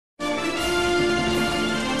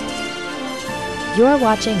You're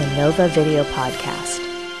watching a Nova Video podcast.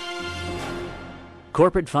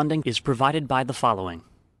 Corporate funding is provided by the following.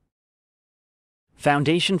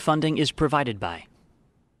 Foundation funding is provided by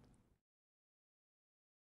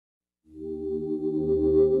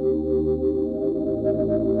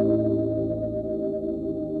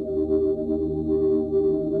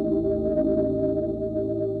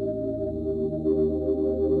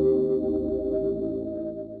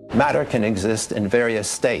Matter can exist in various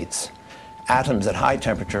states. Atoms at high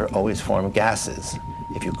temperature always form gases.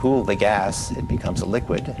 If you cool the gas, it becomes a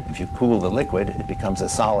liquid. If you cool the liquid, it becomes a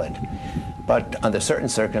solid. But under certain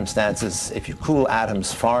circumstances, if you cool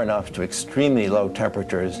atoms far enough to extremely low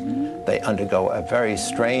temperatures, they undergo a very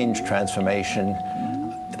strange transformation.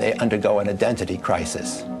 They undergo an identity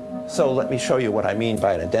crisis. So let me show you what I mean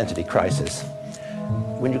by an identity crisis.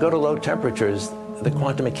 When you go to low temperatures, the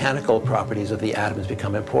quantum mechanical properties of the atoms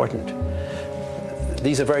become important.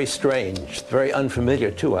 These are very strange, very unfamiliar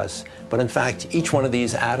to us, but in fact, each one of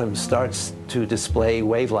these atoms starts to display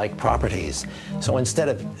wave-like properties. So instead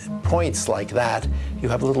of points like that, you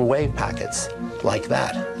have little wave packets like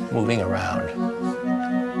that moving around.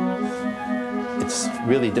 It's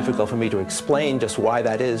really difficult for me to explain just why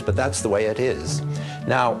that is, but that's the way it is.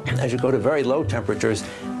 Now, as you go to very low temperatures,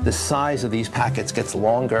 the size of these packets gets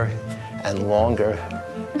longer and longer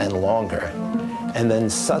and longer. And then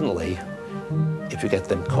suddenly, if you get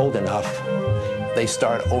them cold enough, they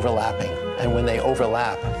start overlapping. And when they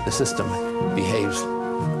overlap, the system behaves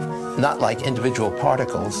not like individual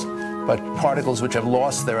particles, but particles which have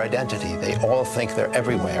lost their identity. They all think they're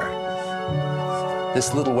everywhere.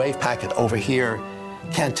 This little wave packet over here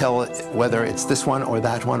can't tell whether it's this one or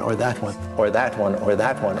that one or that one or that one or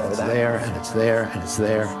that one or that. It's there and it's there and it's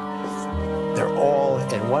there. They're all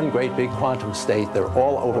in one great big quantum state. They're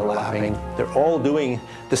all overlapping. They're all doing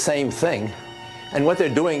the same thing. And what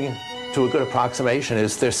they're doing, to a good approximation,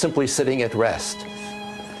 is they're simply sitting at rest.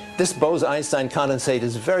 This Bose Einstein condensate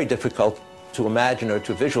is very difficult to imagine or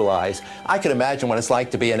to visualize. I can imagine what it's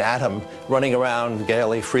like to be an atom running around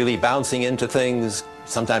gaily, freely, bouncing into things,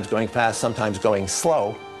 sometimes going fast, sometimes going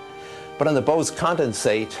slow. But on the Bose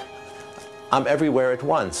condensate, I'm everywhere at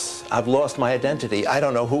once. I've lost my identity. I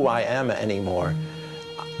don't know who I am anymore.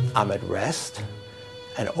 I'm at rest,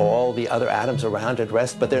 and all the other atoms around at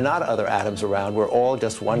rest, but they're not other atoms around. We're all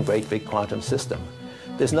just one great big quantum system.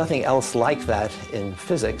 There's nothing else like that in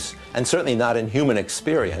physics, and certainly not in human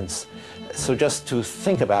experience. So just to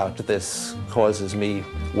think about this causes me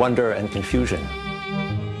wonder and confusion.